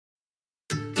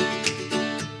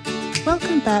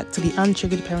Welcome back to the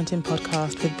Untriggered Parenting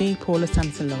Podcast with me, Paula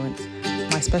Sampson Lawrence.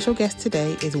 My special guest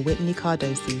today is Whitney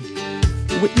Cardosi.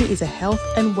 Whitney is a health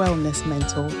and wellness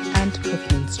mentor and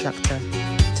cooking instructor.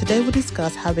 Today we'll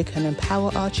discuss how we can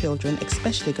empower our children,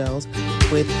 especially girls,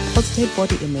 with positive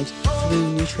body image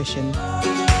through nutrition.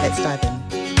 Let's dive in.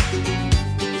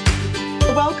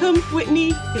 Welcome,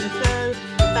 Whitney, to the show.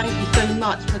 Thank you so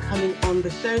much for coming on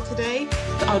the show today.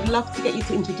 So I would love to get you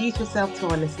to introduce yourself to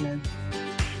our listeners.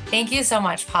 Thank you so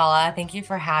much, Paula. Thank you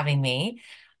for having me.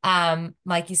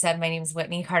 Like you said, my name is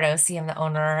Whitney Cardosi. I'm the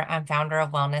owner and founder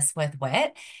of Wellness with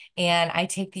Wit, and I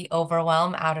take the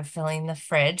overwhelm out of filling the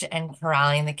fridge and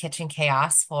corralling the kitchen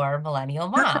chaos for millennial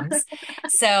moms.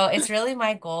 So it's really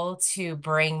my goal to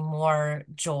bring more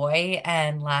joy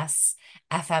and less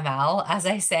FML, as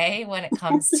I say, when it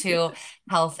comes to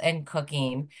health and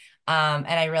cooking. And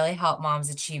I really help moms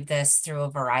achieve this through a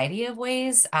variety of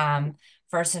ways.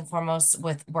 First and foremost,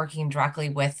 with working directly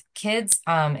with kids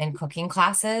in cooking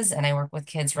classes. And I work with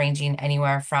kids ranging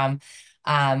anywhere from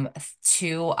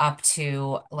 2 up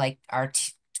to like our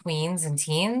tweens and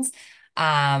teens.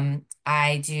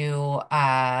 I do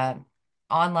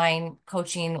online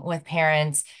coaching with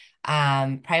parents,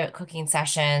 private cooking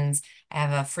sessions. I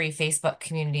have a free Facebook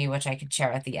community, which I could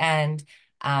share at the end.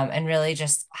 And really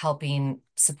just helping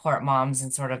support moms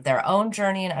in sort of their own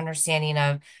journey and understanding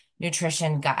of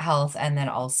nutrition, gut health, and then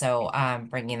also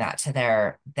bringing that to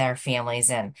their families.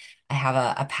 And I have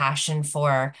a passion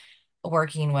for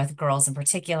working with girls in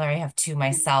particular. I have two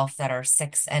myself that are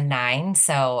 6 and 9,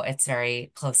 so it's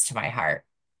very close to my heart.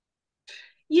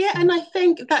 Yeah, and I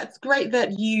think that's great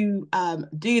that you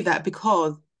do that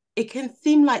because it can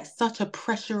seem like such a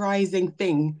pressurizing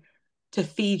thing to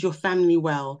feed your family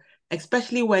well,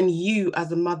 especially when you,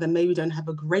 as a mother, maybe don't have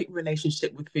a great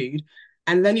relationship with food.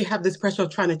 And then you have this pressure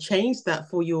of trying to change that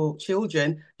for your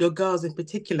children, your girls in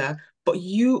particular, but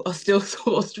you are still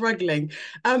sort of struggling.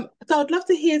 So I'd love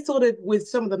to hear sort of with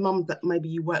some of the mums that maybe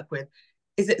you work with,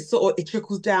 is it sort of it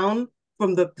trickles down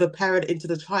from the parent into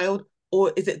the child?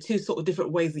 Or is it two sort of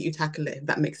different ways that you tackle it, if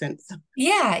that makes sense?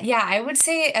 Yeah, I would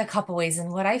say a couple ways.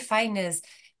 And what I find is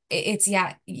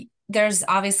yeah, there's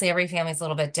obviously every family's a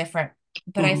little bit different,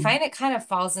 but I Mm, find it kind of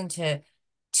falls into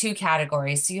two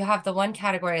categories. So you have the one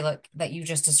category look that you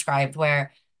just described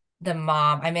where the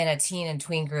mom, I'm in a teen and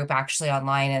tween group actually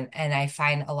online, and I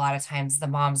find a lot of times the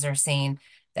moms are saying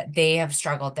that they have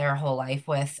struggled their whole life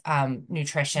with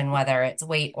nutrition, whether it's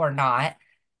weight or not.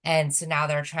 And so now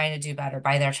they're trying to do better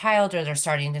by their child, or they're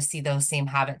starting to see those same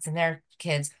habits in their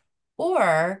kids.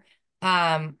 Or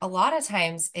a lot of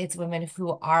times it's women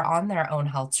who are on their own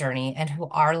health journey and who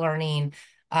are learning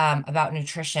about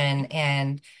nutrition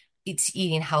and it's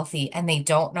eating healthy, and they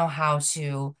don't know how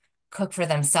to cook for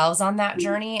themselves on that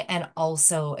journey and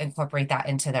also incorporate that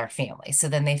into their family. So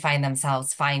then they find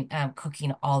themselves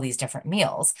cooking all these different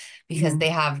meals because mm, they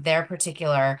have their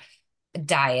particular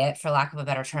diet, for lack of a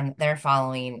better term, that they're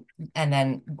following, and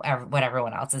then what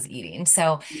everyone else is eating.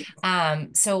 So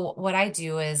what I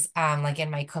do is, like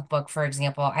in my cookbook, for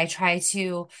example, I try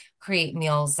to create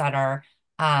meals that are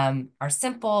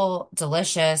simple,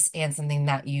 delicious, and something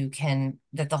that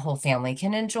that the whole family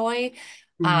can enjoy.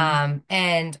 mm,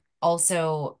 And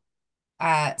also,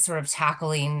 sort of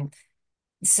tackling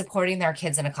supporting their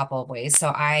kids in a couple of ways. So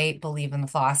I believe in the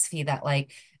philosophy that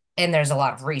like, and there's a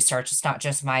lot of research. It's not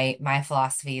just my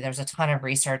philosophy. There's a ton of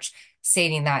research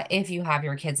stating that if you have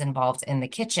your kids involved in the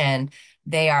kitchen,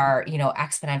 they are,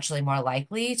 exponentially more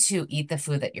likely to eat the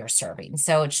food that you're serving.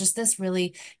 So it's just this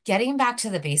really getting back to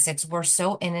the basics. We're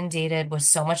so inundated with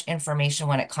so much information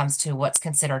when it comes to what's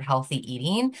considered healthy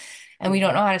eating. And we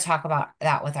don't know how to talk about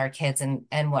that with our kids.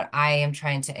 And what I am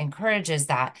trying to encourage is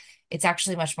that it's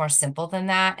actually much more simple than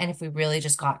that. And if we really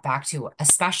just got back to,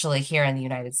 especially here in the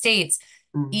United States,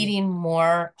 mm. eating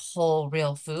more whole,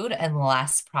 real food and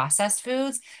less processed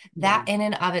foods, Yeah. that in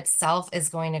and of itself is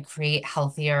going to create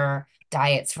healthier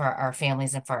diets for our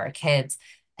families and for our kids.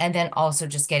 And then also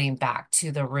just getting back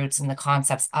to the roots and the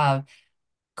concepts of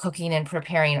cooking and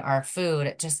preparing our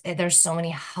food. There's so many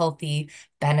healthy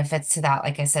benefits to that.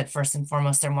 Like I said, first and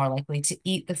foremost, they're more likely to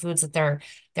eat the foods that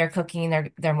they're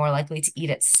cooking. They're more likely to eat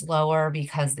it slower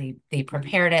because they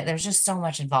prepared it. There's just so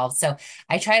much involved. So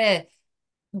I try to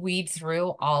weed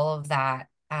through all of that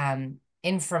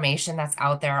information that's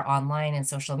out there online and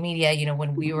social media.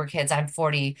 When we Mm. were kids, I'm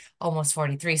 40, almost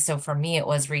 43. So for me, it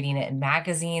was reading it in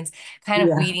magazines, kind of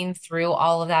Yeah. weeding through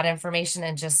all of that information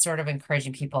and just sort of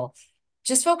encouraging people,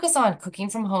 just focus on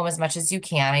cooking from home as much as you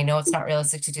can. I know it's not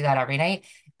realistic to do that every night,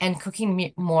 and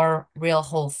cooking more real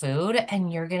whole food.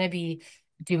 And you're going to be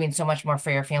doing so much more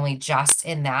for your family just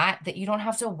in that you don't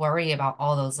have to worry about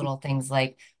all those little things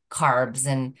like carbs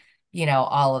and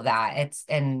all of that.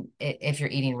 If you're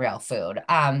eating real food.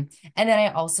 And then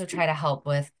I also try to help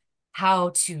with how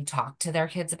to talk to their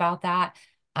kids about that.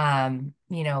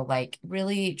 Like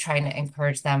really trying to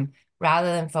encourage them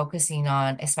rather than focusing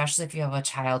on, especially if you have a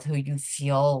child who you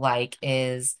feel like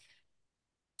is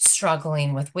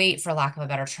struggling with weight, for lack of a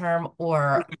better term.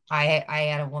 Or I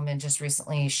had a woman just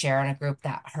recently share in a group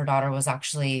that her daughter was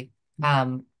actually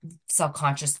um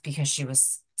self-conscious because she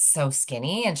was so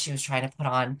skinny and she was trying to put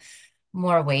on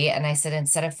more weight. And I said,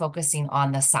 instead of focusing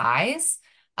on the size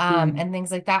Mm, and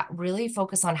things like that, really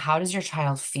focus on how does your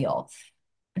child feel?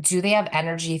 Do they have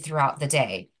energy throughout the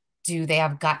day? Do they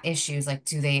have gut issues? Like,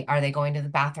 are they going to the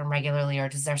bathroom regularly, or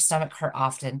does their stomach hurt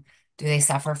often? Do they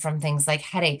suffer from things like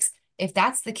headaches? If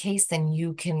that's the case, then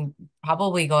you can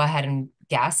probably go ahead and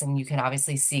guess, and you can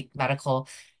obviously seek medical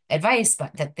advice,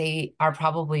 but that they are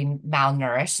probably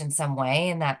malnourished in some way,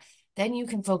 and that then you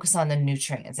can focus on the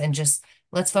nutrients and just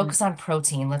let's yeah. focus on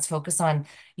protein. Let's focus on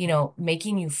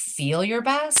making you feel your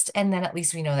best. And then at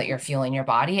least we know that you're feeling your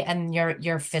body, and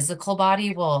your physical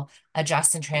body will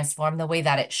adjust and transform the way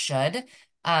that it should,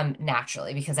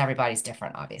 naturally, because everybody's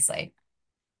different, obviously.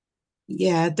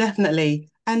 Yeah, definitely.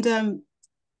 And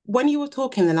when you were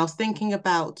talking, then I was thinking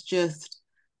about just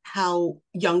how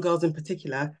young girls in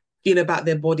particular feel about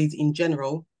their bodies in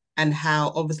general, and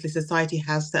how obviously society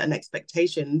has certain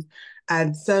expectations.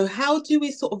 And so, how do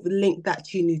we sort of link that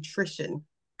to nutrition?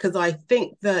 Because I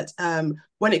think that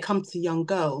when it comes to young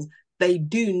girls, they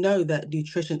do know that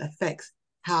nutrition affects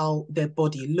how their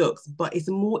body looks, but it's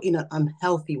more in an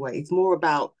unhealthy way. It's more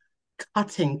about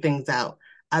cutting things out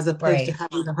as opposed to Right.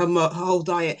 having the whole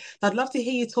diet. So I'd love to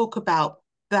hear you talk about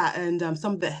that and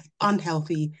some of the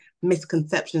unhealthy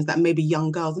misconceptions that maybe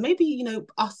young girls, maybe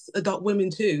us adult women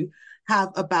too, have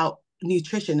about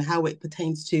nutrition, how it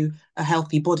pertains to a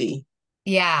healthy body.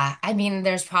 Yeah, I mean,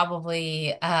 there's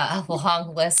probably a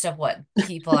long list of what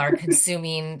people are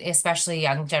consuming, especially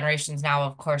young generations now.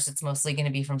 Of course, it's mostly going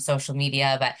to be from social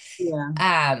media,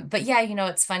 Yeah. but yeah,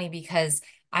 it's funny because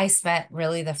I spent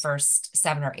really the first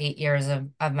 7 or 8 years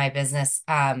of my business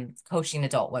coaching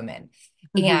adult women.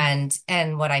 Mm-hmm.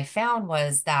 And what I found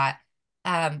was that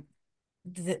um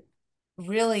the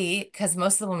really, because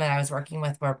most of the women I was working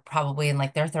with were probably in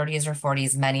like their 30s or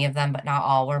 40s, many of them, but not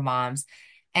all, were moms.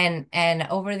 And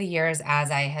over the years, as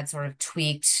I had sort of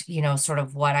tweaked, sort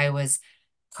of what I was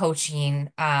coaching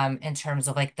in terms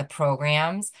of like the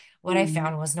programs, what I Mm-hmm.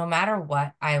 found was no matter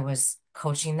what I was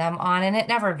coaching them on, and it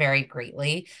never varied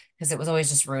greatly because it was always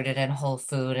just rooted in whole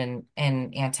food and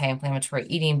anti-inflammatory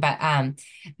eating, but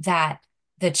that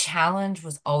the challenge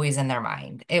was always in their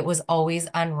mind. It was always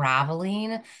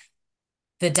unraveling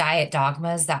the diet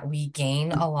dogmas that we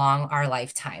gain along our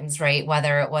lifetimes, right?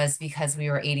 Whether it was because we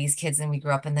were 80s kids and we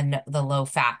grew up in the low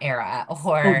fat era,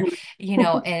 or,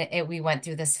 we went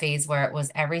through this phase where it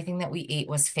was everything that we ate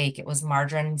was fake. It was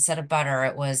margarine instead of butter.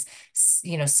 It was,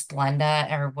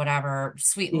 Splenda or whatever,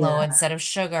 sweet and low Yeah. instead of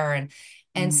sugar.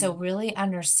 And so Mm. really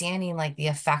understanding like the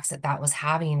effects that that was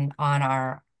having on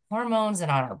our hormones and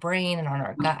on our brain and on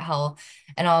our gut health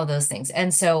and all of those things.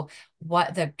 And so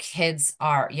what the kids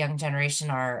are young generation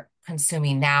are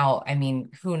consuming now, I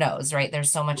mean, who knows, right?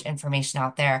 There's so much information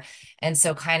out there. And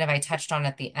so kind of I touched on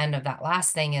at the end of that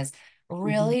last thing is Mhm.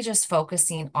 really just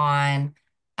focusing on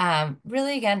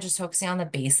really again just focusing on the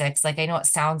basics. Like I know it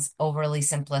sounds overly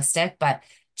simplistic, but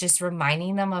just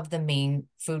reminding them of the main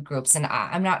food groups. And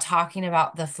I'm not talking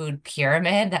about the food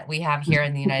pyramid that we have here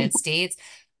in the United States,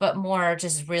 but more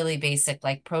just really basic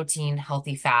like protein,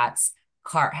 healthy fats,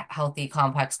 healthy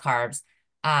complex carbs,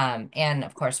 and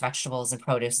of course vegetables and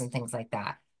produce and things like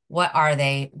that. What are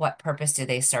they? What purpose do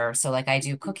they serve? So like I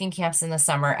do cooking camps in the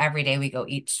summer. Every day we go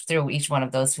each through each one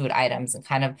of those food items and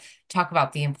kind of talk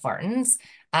about the importance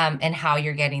and how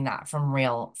you're getting that from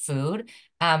real food.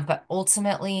 But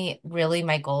ultimately, really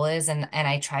my goal is, and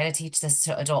I try to teach this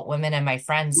to adult women and my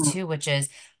friends Mm. too, which is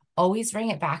always bring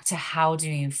it back to how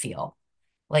do you feel?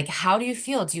 Like, how do you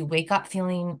feel? Do you wake up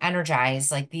feeling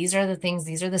energized? Like, these are the things,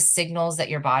 these are the signals that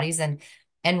your body's and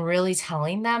really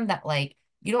telling them that like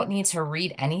you don't need to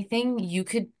read anything. You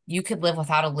could live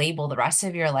without a label the rest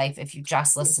of your life if you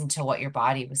just listen to what your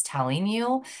body was telling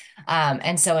you.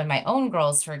 And so in my own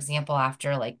girls, for example,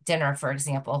 after like dinner, for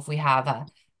example, if we have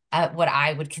what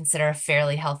I would consider a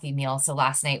fairly healthy meal. So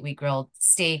last night we grilled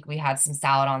steak, we had some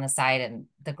salad on the side, and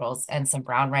the girls and some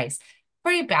brown rice.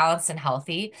 Pretty balanced and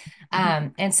healthy.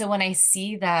 And so when I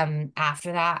see them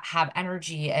after that have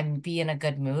energy and be in a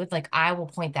good mood, like I will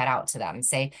point that out to them and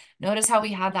say, notice how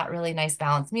we had that really nice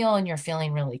balanced meal and you're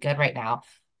feeling really good right now.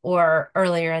 Or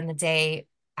earlier in the day,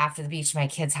 after the beach, my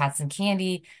kids had some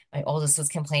candy. My oldest was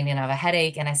complaining of a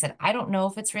headache. And I said, I don't know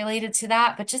if it's related to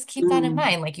that, but just keep that in Mm,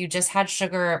 mind. Like you just had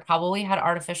sugar, probably had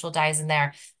artificial dyes in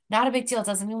there. Not a big deal. It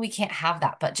doesn't mean we can't have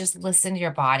that, but just listen to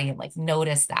your body and like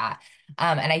notice that.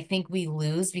 And I think we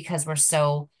lose because we're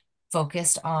so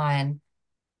focused on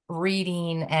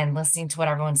reading and listening to what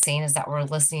everyone's saying is that we're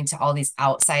listening to all these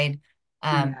outside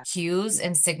yeah. cues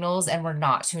and signals and we're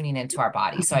not tuning into our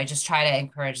body. So I just try to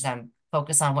encourage them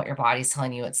focus on what your body's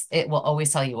telling you. It will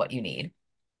always tell you what you need.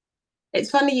 It's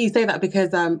funny you say that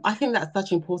because I think that's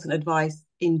such important advice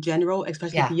in general,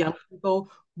 especially for Yeah. young people.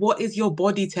 What is your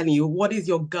body telling you? What is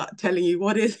your gut telling you?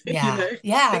 What is, Yeah.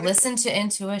 Yeah. because Listen to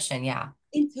intuition. Yeah.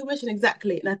 intuition,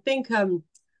 exactly. And I think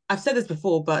I've said this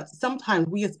before, but sometimes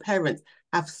we as parents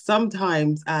have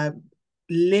sometimes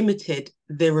limited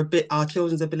our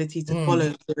children's ability to follow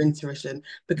Mm. their intuition.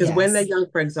 Because when they're Yes. young,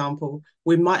 for example,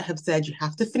 we might have said you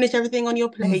have to finish everything on your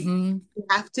plate. Hmm. You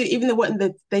have to, even though when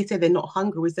they say they're not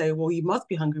hungry, we say, well, you must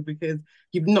be hungry because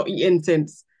you've not eaten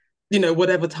since,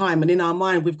 whatever time. And in our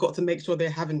mind, we've got to make sure they're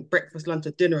having breakfast, lunch,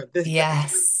 or dinner at this certain time.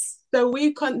 Yes. So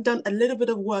we've kind of done a little bit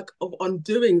of work on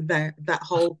doing that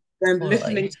whole them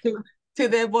listening Totally. to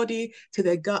their body, to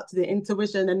their gut, to their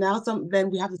intuition, and now then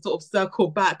we have to sort of circle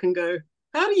back and go,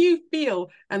 how do you feel?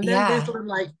 And then they're Yeah. sort of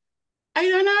like, I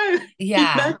don't know,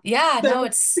 Yeah. Yeah. No,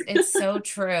 So it's so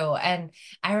true. And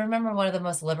I remember one of the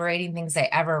most liberating things I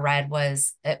ever read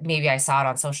was maybe I saw it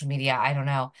on social media. I don't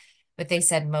know. But they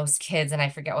said most kids, and I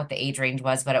forget what the age range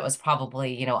was, but it was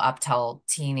probably, up till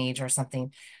teenage or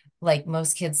something. Like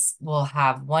most kids will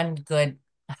have one good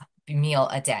meal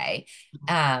a day.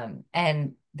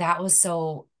 And that was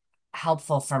so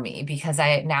helpful for me because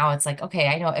now it's like, okay,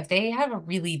 I know if they have a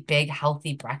really big,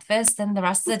 healthy breakfast, then the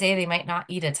rest of the day they might not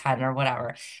eat a ton or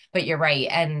whatever. But you're right.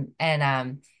 And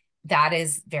that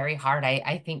is very hard.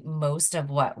 I think most of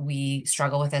what we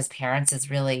struggle with as parents is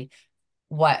really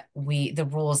the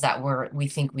rules that we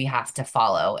think we have to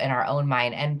follow in our own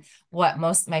mind. And what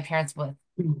most my parents with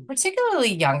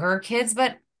particularly younger kids,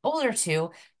 but older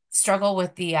too, struggle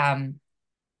with the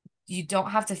you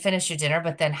don't have to finish your dinner,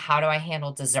 but then how do I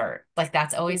handle dessert? Like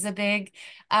that's always a big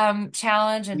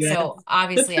challenge. And yeah. so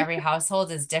obviously every household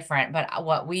is different, but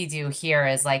what we do here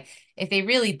is like if they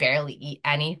really barely eat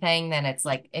anything, then it's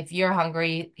like if you're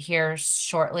hungry here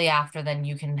shortly after, then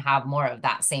you can have more of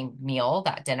that same meal,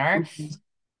 that dinner.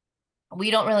 We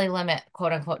don't really limit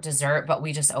quote unquote dessert, but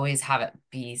we just always have it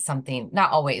be something,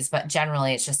 not always, but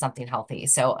generally it's just something healthy.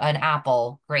 So an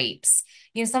apple, grapes,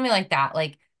 something like that.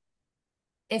 Like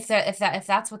if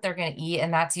that's what they're going to eat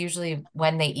and that's usually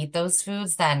when they eat those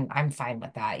foods, then I'm fine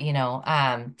with that.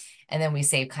 And then we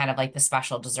save kind of like the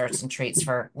special desserts and treats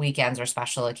for weekends or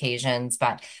special occasions.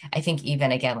 But I think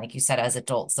even again, like you said, as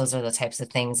adults, those are the types of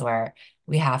things where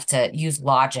we have to use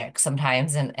logic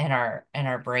sometimes in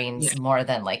our brains Yeah. more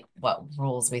than like what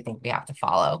rules we think we have to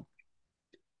follow.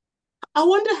 I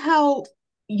wonder how,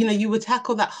 you would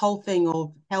tackle that whole thing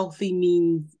of healthy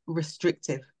means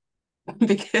restrictive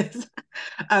because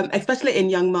especially in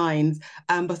young minds.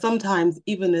 But sometimes,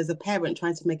 even as a parent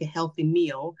trying to make a healthy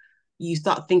meal, you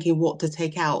start thinking what to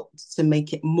take out to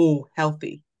make it more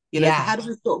healthy. So Yeah. how do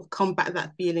we sort of combat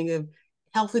that feeling of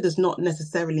healthy does not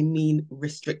necessarily mean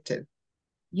restrictive?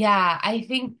 Yeah, I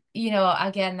think,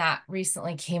 again, that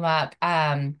recently came up.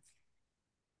 And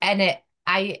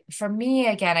for me,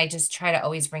 again, I just try to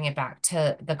always bring it back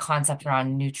to the concept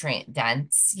around nutrient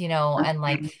dense, and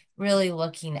like really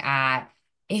looking at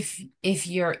if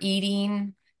you're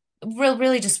eating,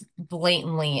 really just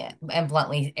blatantly and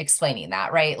bluntly explaining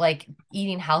that, right? Like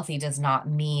eating healthy does not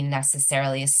mean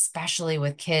necessarily, especially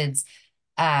with kids,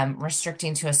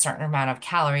 restricting to a certain amount of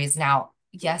calories. Now,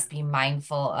 Yeah. yes, be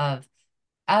mindful of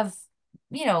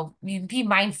you be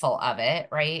mindful of it,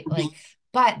 right? Like, Mhm.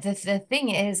 but the thing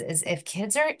is if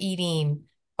kids are eating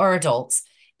or adults,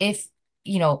 if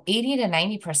 80 to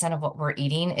 90% of what we're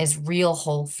eating is real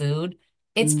whole food,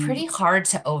 it's Mm. pretty hard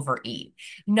to overeat.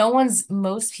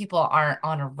 Most people aren't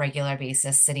on a regular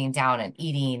basis sitting down and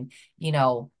eating,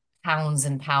 pounds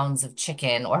and pounds of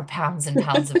chicken or pounds and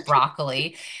pounds of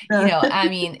broccoli. I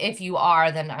mean, if you are,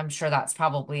 then I'm sure that's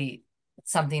probably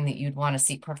something that you'd want to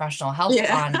seek professional help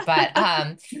Yeah. on.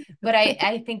 But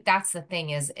I think that's the thing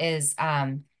is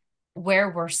where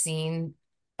we're seeing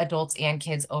adults and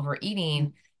kids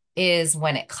overeating is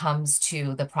when it comes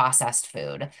to the processed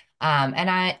food. And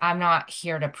I'm not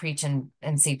here to preach and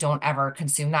say don't ever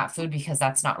consume that food because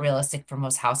that's not realistic for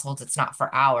most households. It's not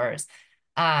for ours.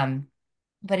 Um,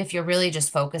 but if you're really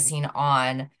just focusing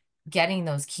on getting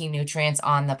those key nutrients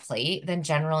on the plate, then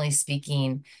generally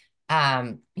speaking,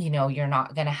 you're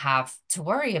not going to have to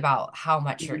worry about how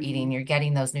much you're eating. Mm, You're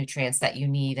getting those nutrients that you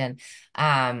need.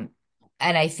 Um,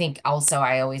 and I think also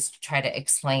I always try to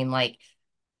explain like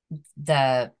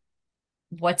the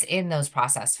what's in those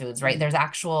processed foods, right? There's mm,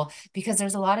 actual, because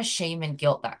there's a lot of shame and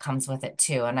guilt that comes with it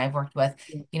too. And I've worked with,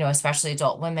 yeah, especially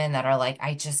adult women that are like,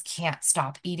 I just can't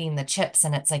stop eating the chips.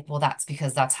 And it's like, well, that's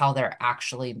because that's how they're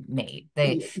actually made.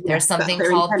 yeah, that's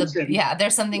their intention.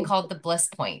 There's something Yeah. called the bliss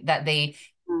point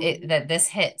Mm, that this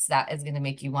hits that is going to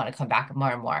make you want to come back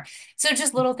more and more. So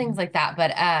just little things like that.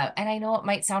 But, and I know it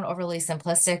might sound overly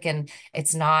simplistic and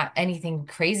it's not anything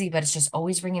crazy, but it's just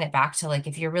always bringing it back to like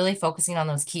if you're really focusing on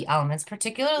those key elements,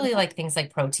 particularly yeah, like things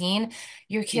like protein,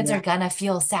 your kids are yeah, gonna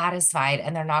feel satisfied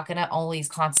and they're not gonna always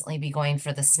constantly be going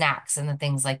for the snacks and the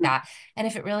things like mm, that. And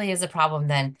if it really is a problem,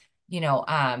 then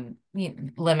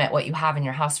limit what you have in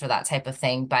your house for that type of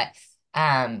thing. But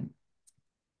um,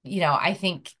 I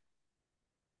think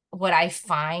what I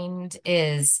find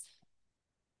is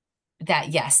that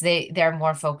yes, they're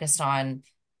more focused on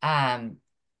um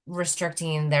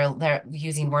restricting their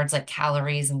using words like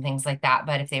calories and things like that.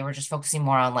 But if they were just focusing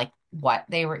more on like what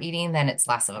they were eating, then it's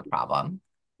less of a problem.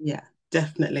 yeah,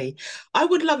 definitely. I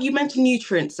would love, you mentioned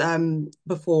nutrients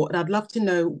before, and I'd love to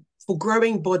know for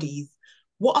growing bodies,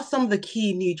 what are some of the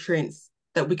key nutrients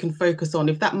that we can focus on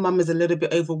if that mum is a little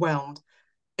bit overwhelmed,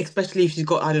 especially if she's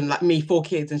got, I don't know, like me, 4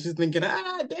 kids, and she's thinking,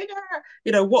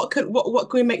 dinner. What can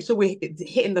we make sure we're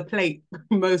hitting the plate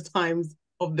most times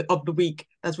of the week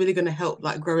that's really going to help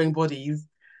like growing bodies?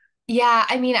 Yeah,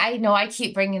 I mean, I know I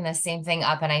keep bringing the same thing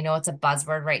up, and I know it's a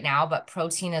buzzword right now, but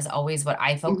protein is always what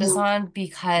I focus Mhm. on Yeah,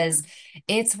 because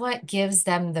it's what gives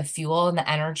them the fuel and the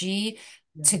energy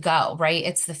yeah. to go, right?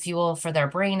 It's the fuel for their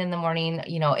brain in the morning.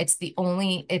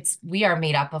 We are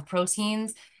made up of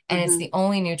proteins, and it's Hmm. the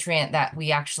only nutrient that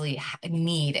we actually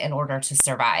need in order to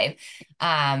survive.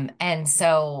 And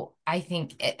so I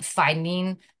think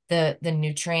finding the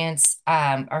nutrients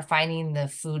or finding the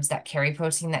foods that carry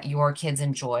protein that your kids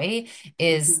enjoy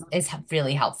is Hmm.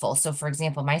 really helpful. So for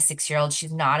example, my 6-year-old,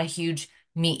 she's not a huge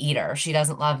meat eater. She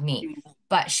doesn't love meat,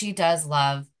 but she does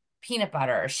love peanut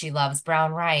butter. She loves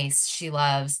brown rice. She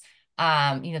loves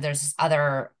there's this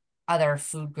other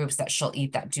food groups that she'll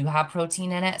eat that do have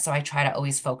protein in it. So I try to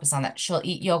always focus on that. She'll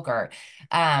eat yogurt.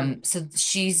 So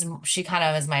she kind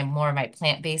of is my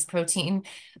plant-based protein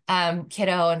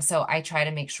kiddo. And so I try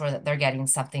to make sure that they're getting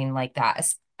something like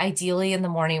that. Ideally in the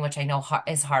morning, which I know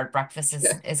is hard. Breakfast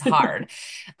Yeah. is hard,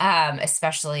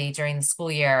 especially during the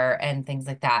school year and things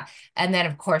like that. And then,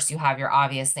 of course, you have your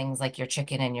obvious things like your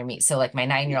chicken and your meat. So, like my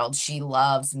 9-year-old, she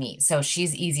loves meat. So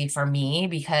she's easy for me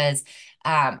because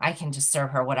I can just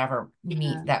serve her whatever meat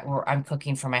Yeah. that I'm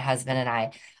cooking for my husband and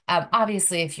I.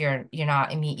 Obviously, if you're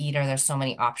not a meat eater, there's so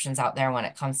many options out there when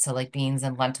it comes to like beans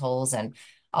and lentils and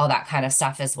all that kind of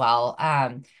stuff as well.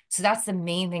 So that's the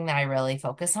main thing that I really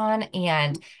focus on.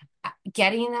 And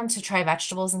getting them to try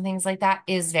vegetables and things like that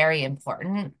is very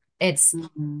important. It's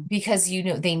Hmm. because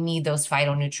they need those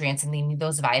phytonutrients and they need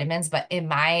those vitamins. But in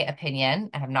my opinion,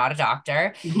 and I'm not a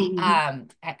doctor,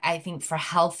 I think for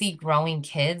healthy growing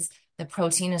kids, the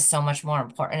protein is so much more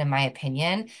important in my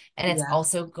opinion. And it's Yeah.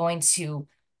 also going to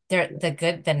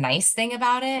the nice thing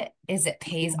about it is it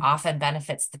pays Mhm. off and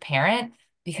benefits the parent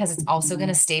because it's also going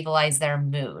to Mhm. stabilize their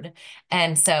mood.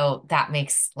 And so that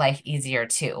makes life easier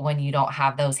too when you don't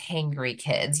have those hangry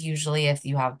kids. Usually, if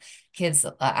you have kids,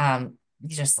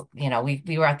 you just,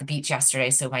 we were at the beach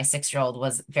yesterday, so my 6-year-old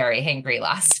was very hangry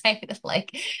last night,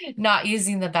 like not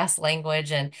using the best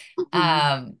language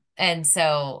Mhm. and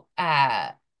so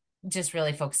just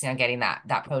really focusing on getting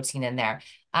that protein in there.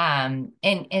 And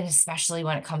especially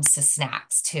when it comes to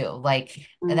snacks too. Like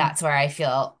Mm. that's where I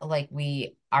feel like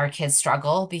our kids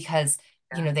struggle because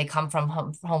Yeah. they come from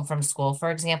home from school,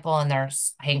 for example, and they're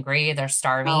hangry, they're Oh,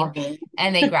 starving, okay.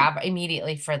 and they grab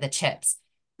immediately for the chips.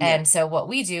 Yeah. And so what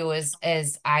we do is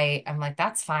I'm like,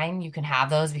 that's fine. You can have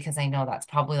those because I know that's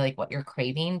probably like what you're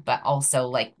craving, but also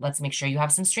like let's make sure you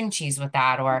have some string cheese with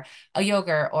that or a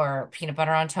yogurt or peanut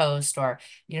butter on toast or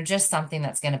just something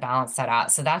that's going to balance that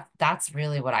out. So that's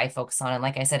really what I focus on. And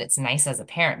like I said, it's nice as a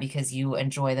parent because you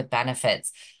enjoy the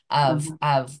benefits of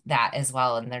Mhm. that as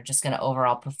well. And they're just going to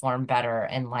overall perform better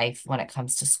in life when it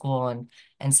comes to school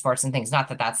and sports and things. Not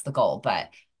that that's the goal, but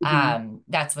Mhm.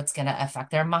 that's what's going to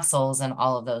affect their muscles and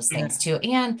all of those things Yeah. too.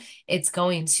 And it's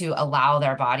going to allow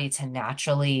their body to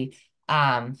naturally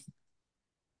um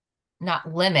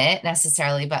not limit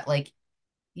necessarily, but like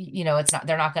it's not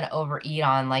they're not going to overeat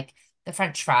on like the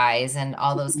French fries and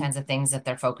all those Mhm. kinds of things if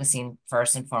they're focusing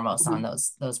first and foremost on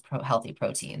Mhm. those healthy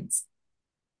proteins.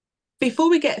 Before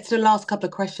we get to the last couple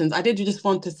of questions, I did just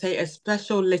want to say a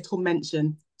special little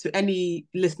mention to any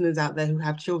listeners out there who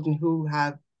have children who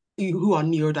are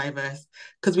neurodiverse,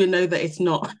 because we know that it's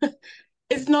not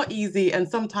it's not easy, and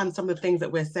sometimes some of the things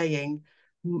that we're saying,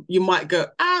 you might go,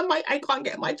 I can't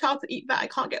get my child to eat that, I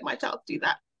can't get my child to do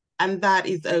that, and that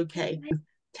is okay.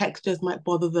 Textures might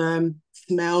bother them,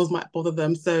 smells might bother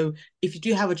them. So if you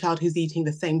do have a child who's eating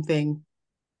the same thing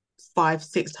 5,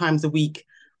 6 times a week,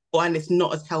 and it's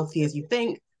not as healthy as you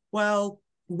think, well,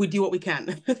 we do what we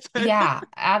can. So, Yeah,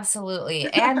 absolutely.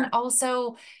 And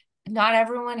also, not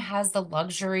everyone has the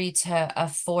luxury to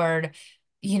afford,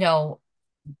 you know,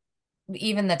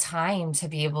 even the time to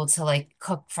be able to like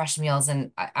cook fresh meals.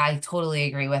 And I totally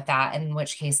agree with that. In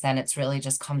which case, then it's really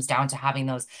just comes down to having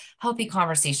those healthy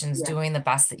conversations, yeah, doing the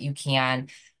best that you can,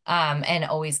 and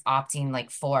always opting like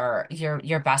for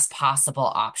your best possible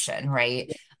option, right?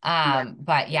 yeah, yeah,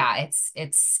 But yeah, yeah,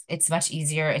 it's much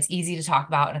easier. It's easy to talk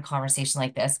about in a conversation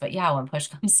like this. But yeah, when push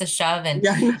comes to shove and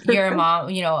yeah. you're a mom,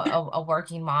 a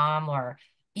working mom, or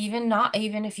even not,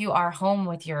 even if you are home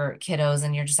with your kiddos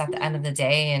and you're just at the end of the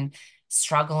day and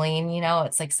struggling,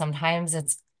 it's like sometimes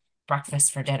it's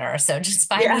breakfast for dinner. So just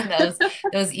Yeah. finding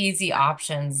those easy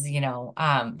options,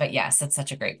 but yes, that's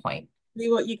such a great point.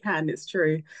 Do what you can, it's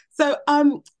true. So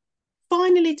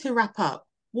finally, to wrap up,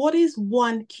 what is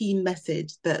one key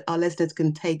message that our listeners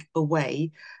can take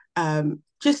away,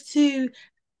 just to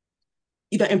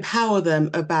empower them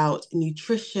about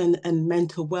nutrition and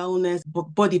mental wellness,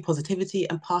 body positivity,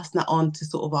 and passing that on to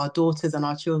sort of our daughters and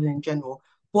our children in general?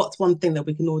 What's one thing that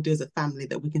we can all do as a family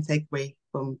that we can take away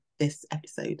from this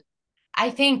episode? I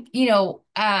think,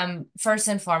 first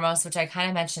and foremost, which I kind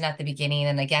of mentioned at the beginning,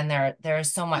 and again, there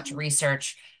is so much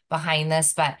research behind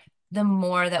this, but the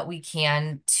more that we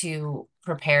can to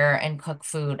prepare and cook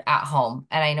food at home.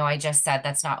 And I know I just said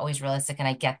that's not always realistic, and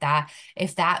I get that.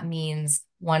 If that means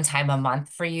one time a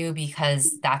month for you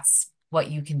because that's what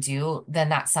you can do, then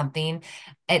that's something.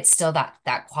 It's still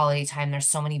that quality time. There's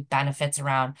so many benefits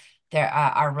around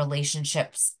our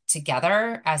relationships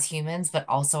together as humans, but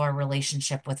also our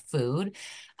relationship with food.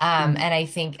 Mm, And I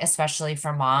think, especially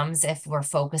for moms, if we're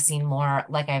focusing more,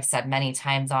 like I've said many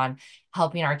times, on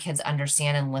helping our kids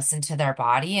understand and listen to their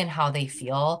body and how they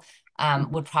feel, mhm,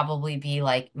 would probably be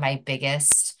like my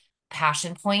biggest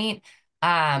passion point.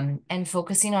 And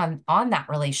focusing on that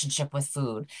relationship with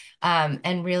food,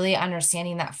 and really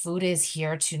understanding that food is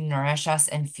here to nourish us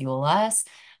and fuel us.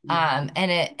 yeah.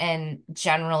 And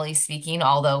generally speaking,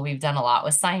 although we've done a lot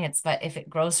with science, but if it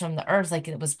grows from the earth, like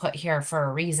it was put here for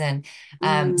a reason, to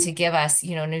Mm, give us,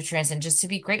 nutrients, and just to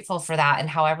be grateful for that. And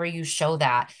however you show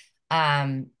that,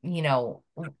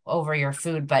 over your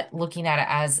food, but looking at it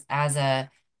as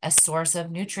a source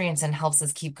of nutrients and helps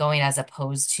us keep going, as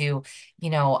opposed to,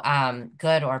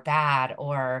 good or bad,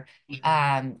 or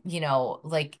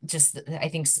like just I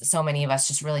think so many of us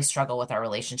just really struggle with our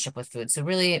relationship with food. So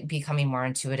really becoming more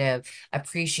intuitive,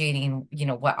 appreciating,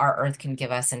 what our earth can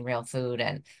give us in real food,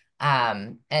 and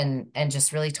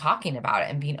just really talking about it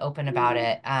and being open about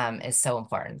mm, it, is so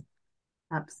important.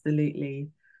 absolutely.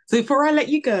 So before I let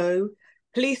you go,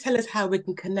 please tell us how we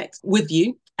can connect with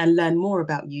you and learn more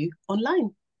about you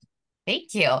online.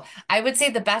 Thank you. I would say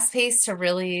the best place to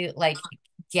really like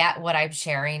get what I'm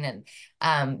sharing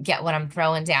and get what I'm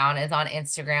throwing down is on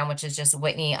Instagram, which is just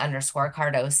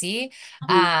Whitney_Cardosi.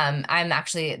 Mhm. I'm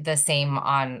actually the same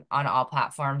on all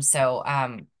platforms. So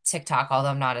TikTok, although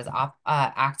I'm not as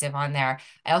active on there.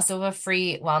 I also have a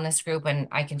free wellness group, and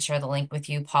I can share the link with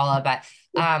you, Paula, but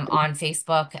on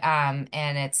Facebook,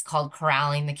 and it's called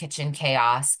Corralling the Kitchen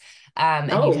Chaos.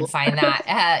 And you can Oh, find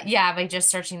that, yeah, by just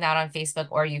searching that on Facebook,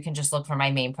 or you can just look for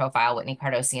my main profile, Whitney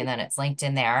Cardosi, and then it's linked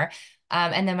in there.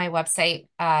 And then my website,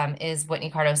 is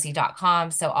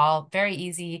whitneycardosi.com. So all very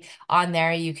easy on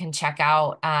there. You can check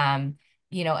out,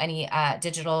 any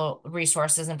digital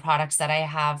resources and products that I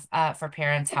have for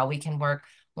parents, how we can work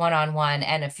one-on-one.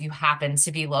 And if you happen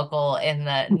to be local in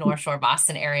the North Shore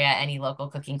Boston area, any local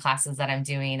cooking classes that I'm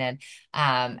doing, and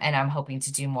I'm hoping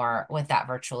to do more with that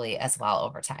virtually as well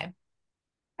over time.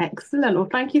 excellent. Well,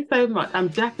 thank you so much. I'm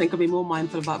definitely going to be more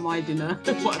mindful about my dinner,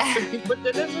 what I'm cooking for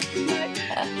dinner tonight.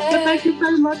 But thank you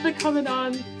so much for coming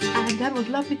on. And that was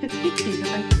lovely to speak to you. So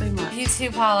thank you so much. You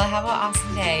too, Paula. Have an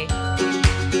awesome day.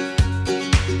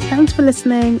 Thanks for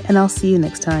listening, and I'll see you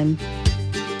next time.